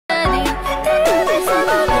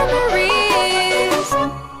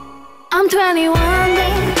21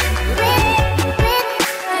 days.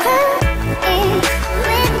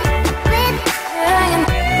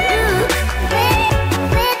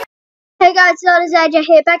 Hey guys, it's OtterzAJ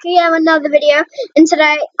here, back again with another video, and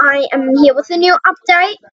today I am here with a new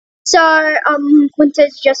update. So,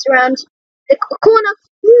 winter's just around the corner.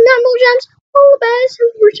 Numblegems, all the bears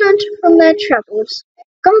have returned from their travels.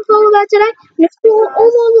 Come and follow that today, and explore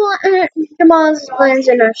all more Jamal's lands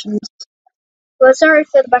and oceans. Well, sorry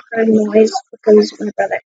for the background noise, because my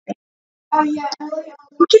brother.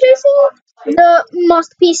 Introducing the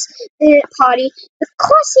Masterpiece Party, the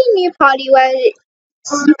classy new party where you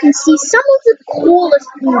can see some of the coolest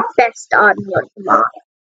and best art in your demand.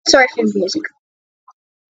 Sorry for the music.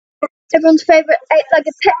 Everyone's favourite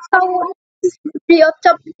 8-legged pet phone be up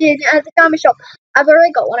top at the garment shop. I've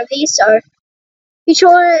already got one of these, so be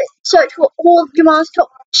sure to search for all Jamal's top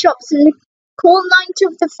shops and call 9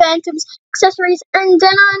 of the Phantoms, accessories, and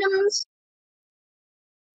den items.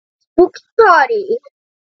 Spooky Party.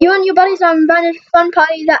 You and your buddies are invited to a fun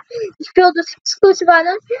party that is filled with exclusive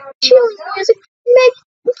items, chilling music, maybe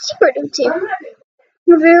secret team.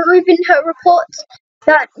 We've been heard reports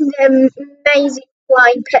that the amazing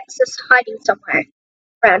flying pets is hiding somewhere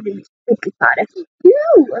around in the spooky party.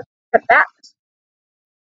 Ooh, a bat.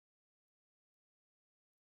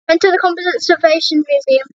 Enter the Composite Observation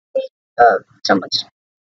Museum. Someone's.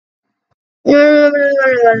 Click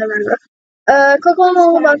on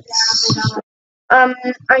all about.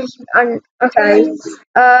 Okay.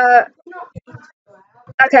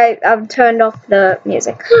 Okay, I've turned off the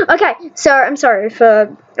music. Okay, so I'm sorry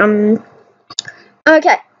for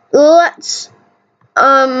okay, let's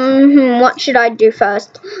what should I do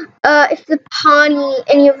first? If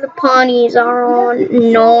any of the parties are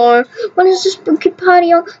on, no. What is the spooky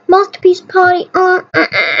party on? Masterpiece party on?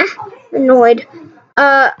 Annoyed.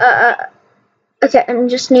 Okay, I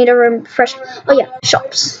just need a refresh. Oh yeah,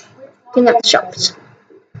 shops. I think that's shops.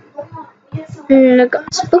 I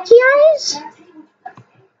got spooky eyes.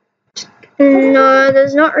 No,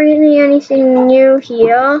 there's not really anything new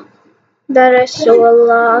here that I saw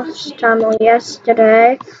last time or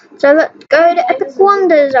yesterday. So let's go to Epic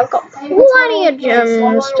Wonders. I've got plenty of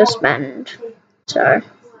gems to spend. So,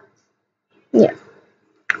 yeah.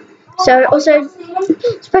 So, also,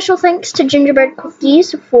 special thanks to Gingerbread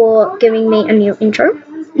Cookies for giving me a new intro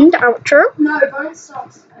and outro.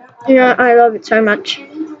 Yeah, I love it so much.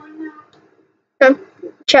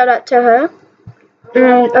 Shout out to her.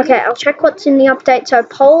 Okay, I'll check what's in the update. So,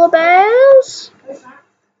 polar bears,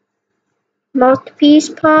 Masterpiece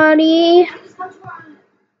Party,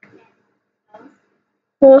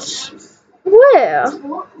 horse, where?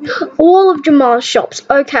 All of Jamal's shops.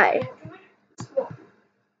 Okay.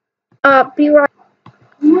 Be right.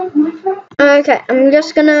 Okay, I'm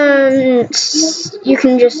just gonna. You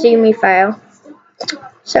can just see me fail.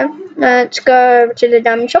 So, let's go to the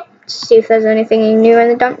diamond shop. See if there's anything new in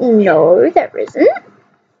the dump. No, there isn't.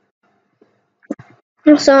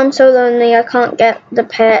 Also, I'm so lonely I can't get the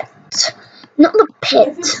pet. Not the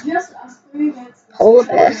pet. Polar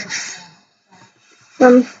bear.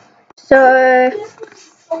 So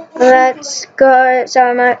let's go. So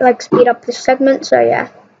I might speed up this segment. So yeah.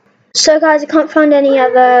 So guys, I can't find any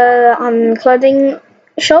other clothing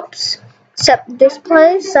shops except this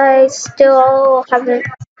place. I still haven't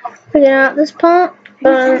figured out this part.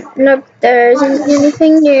 But nope, there isn't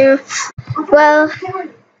anything new. Well,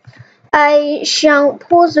 I shall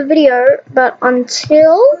pause the video, but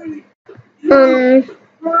until the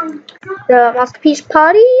Masterpiece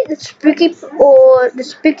Party, the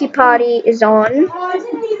spooky party is on,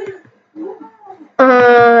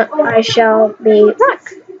 I shall be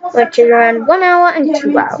back, which is around 1 hour and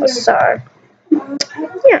 2 hours. So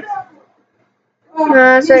yeah.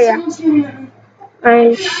 So yeah.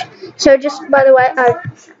 So just by the way, I've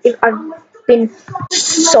been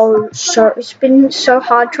it's been so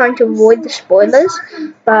hard trying to avoid the spoilers,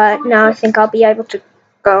 but now I think I'll be able to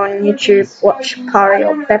go on YouTube, watch Pari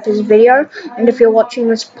or Pepper's video, and if you're watching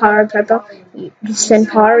this Pari or Pepper, send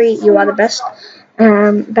Pari, you are the best,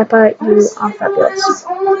 Pepper, you are fabulous.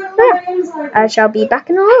 Yeah, I shall be back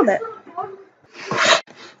in a little bit.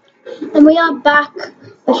 And we are back.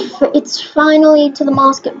 It's finally to the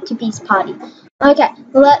Masterpiece Party. Okay,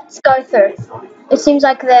 let's go through. It seems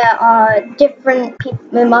like there are different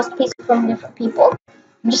masterpieces from different people.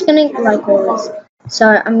 I'm just gonna like all this. So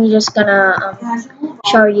I'm just gonna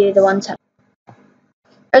show you the ones.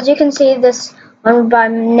 As you can see, this one by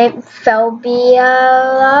name Felbia.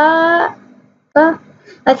 I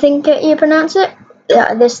think you pronounce it.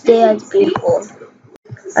 Yeah, this deer is beautiful.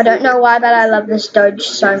 I don't know why, but I love this Doge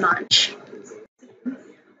so much.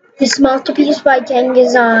 This masterpiece by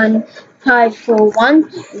Tengizan 541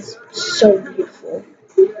 is so beautiful.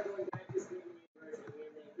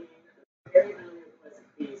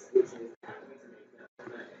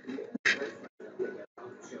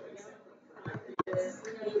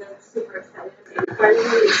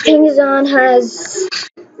 Kangaskhan has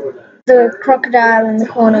the crocodile in the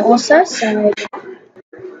corner also, so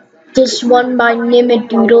this one by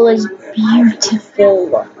Nimadoodle is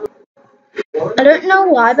beautiful. I don't know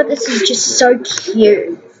why, but this is just so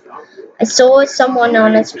cute. I saw someone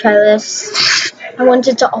on its playlist. I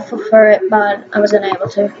wanted to offer for it, but I wasn't able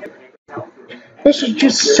to. This is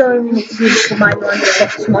just so beautiful, my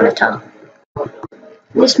 1/6 monitor.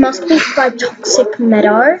 This must be by Toxic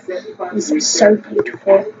Meadow. This is so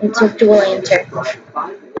beautiful. It's a dual enter.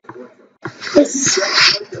 This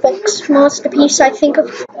Fox masterpiece, I think,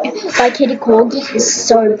 by Kitty Corgi is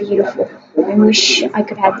so beautiful. I wish I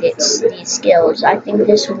could have these skills. I think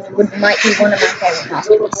this might be one of my favorite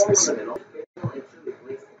masterpieces.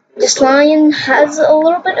 This lion has a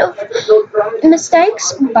little bit of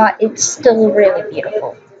mistakes, but it's still really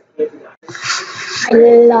beautiful. I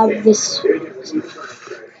love this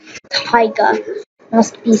tiger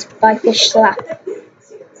masterpiece by Fish Slap.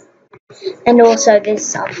 And also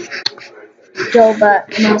this Gilbert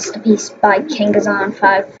masterpiece by Kangaskhan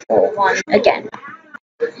 541 again.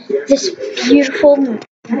 This beautiful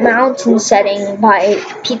mountain setting by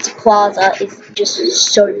Pizza Plaza is just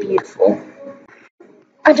so beautiful.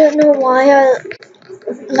 I don't know why I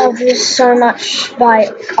love this so much by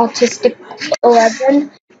Autistic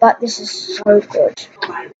 11, but this is so good.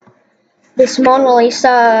 This Mona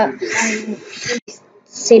Lisa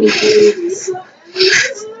City is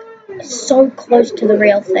so close to the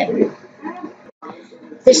real thing.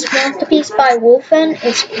 This masterpiece by Wolfen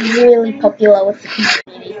is really popular with the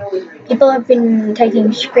community. People have been taking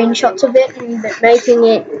screenshots of it and making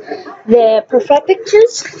it their profile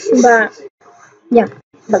pictures, but yeah.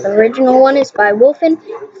 But the original one is by Wolfen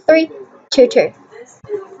 322.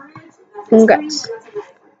 Congrats.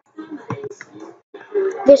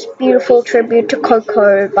 This beautiful tribute to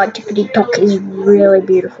Coco by Tickety Tock is really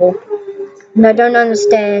beautiful. And I don't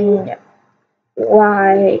understand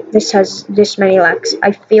why this has this many likes.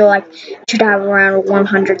 I feel like it should have around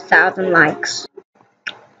 100,000 likes.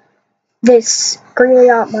 This Greely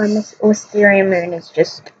Art by Wisteria Moon is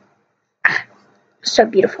just so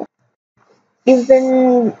beautiful. You've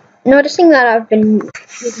been noticing that I've been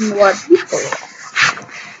using the word beautiful.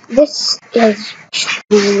 This is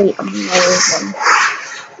truly amazing.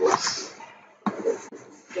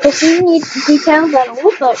 This isn't need details at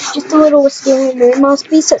all, but just a little Wisteria Moon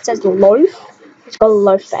masterpiece that says loaf. It's got a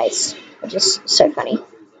loaf face, which is so funny.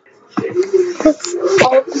 This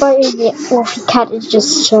STALK by Wolfie Cat is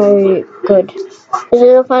just so good. This is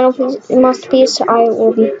the final masterpiece I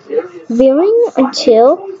will be viewing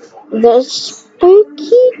until the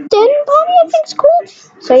Spooky Den Party, I think it's called.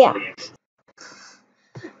 So yeah.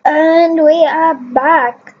 And we are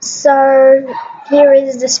back. So here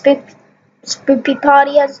is the spooky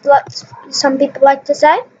party, as some people like to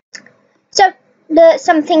say. So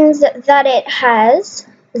some things that it has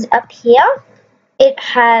is up here. It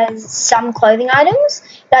has some clothing items.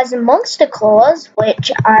 It has monster claws,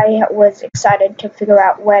 which I was excited to figure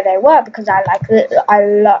out where they were because I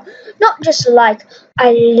love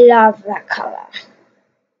that color.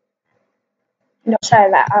 Not so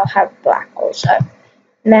that I'll have black also.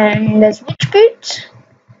 And then there's witch boots,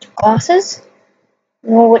 glasses,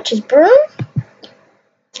 more witch's broom,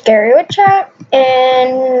 scary witch hat,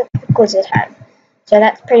 and wizard hat. So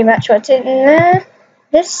that's pretty much what's in there.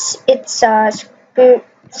 It's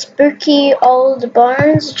spooky old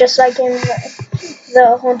bones, just like in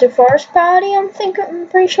the Haunted Forest Party, I'm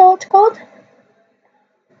pretty sure it's called.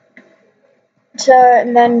 So,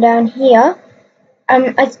 and then down here,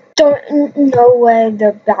 I don't know where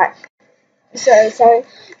the back. So,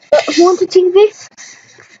 Haunted TV,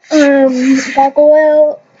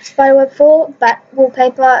 gargoyle, spiderweb 4, bat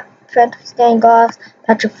wallpaper, phantom stained glass,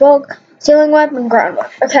 patch of fog, ceiling web, and ground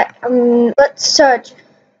web. Okay, let's search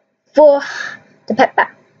for the pet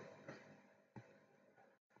bat.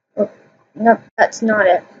 Oh, nope, that's not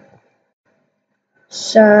it.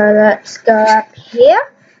 So let's go up here.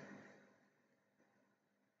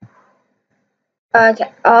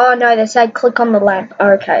 Okay. Oh no, they said click on the lamp.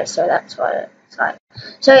 Okay, so that's what it's like.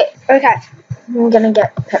 So okay, I'm gonna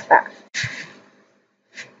get the pet bat.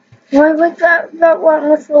 Why like that one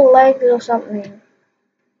with the legs or something?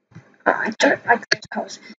 Oh, I don't like those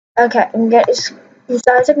colors. Okay, and get his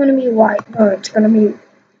eyes are gonna be white. No, it's gonna be.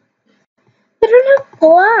 They don't have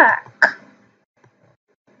black.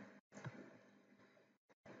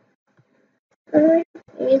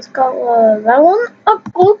 needs color. I want a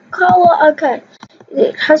blue color. Okay.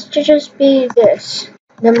 It has to just be this.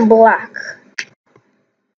 Then black.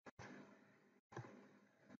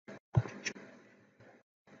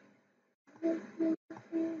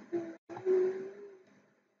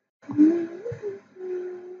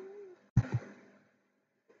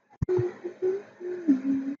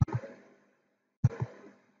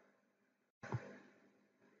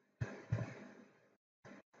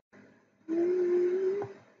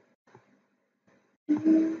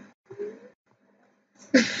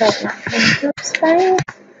 That's not going to spray.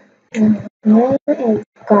 And then it's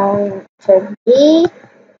going to be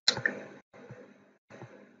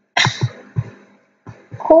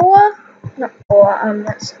core. Not core,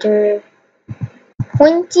 let's do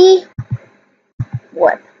pointy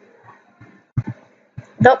web.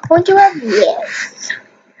 Dot pointy web, yes.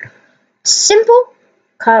 Simple,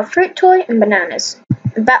 carve fruit toy and bananas.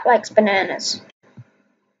 The bat likes bananas.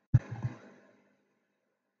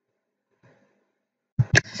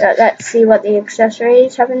 So let's see what the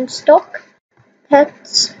accessories have in stock.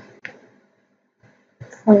 Pets,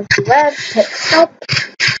 pointy web, pet stop.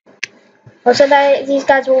 Also, these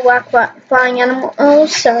guys will work with flying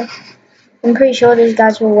animals, so I'm pretty sure these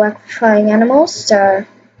guys will work with flying animals, so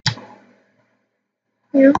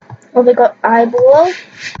yeah. Oh, we got eyeball,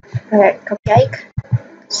 cupcake,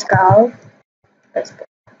 skull. Let's go.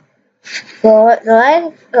 For the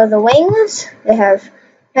leg, or the wings, they have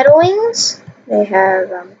head wings, they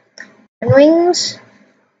have wings,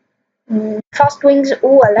 fast wings.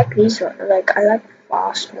 Oh, I like these ones. I like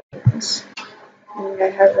fast wings. And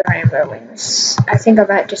they have the rainbow wings. I think I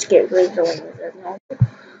might just get rid of the wings as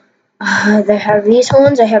normal. They have these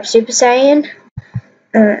horns. They have Super Saiyan.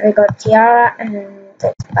 They got tiara, and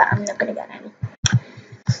but I'm not gonna get any.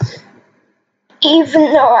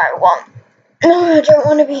 Even though I want. No, I don't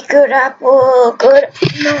want to be good apple. Good.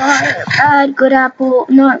 No, bad. Good apple.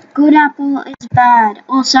 No, good apple is bad.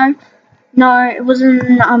 Also, no, it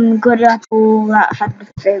wasn't good apple that had the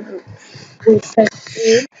favorite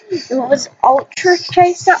food. It was Ultra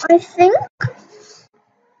Chaser, I think.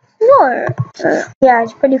 No. Yeah,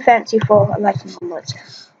 it's pretty fancy for liking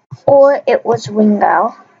omelets. Or it was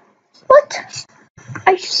Wingo. What?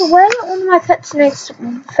 I swear one of my pet snake's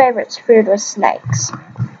favorite food was snakes.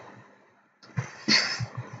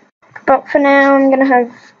 But for now, I'm gonna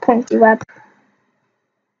have pointy web.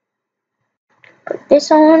 Put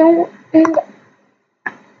this on.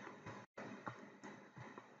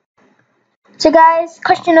 So guys,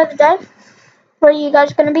 question of the day. What are you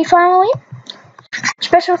guys gonna be finally?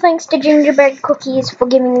 Special thanks to Gingerbread Cookies for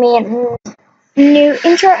giving me a new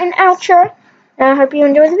intro and outro. And I hope you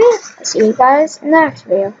enjoy the video. I'll see you guys in the next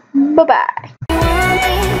video. Bye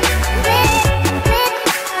bye.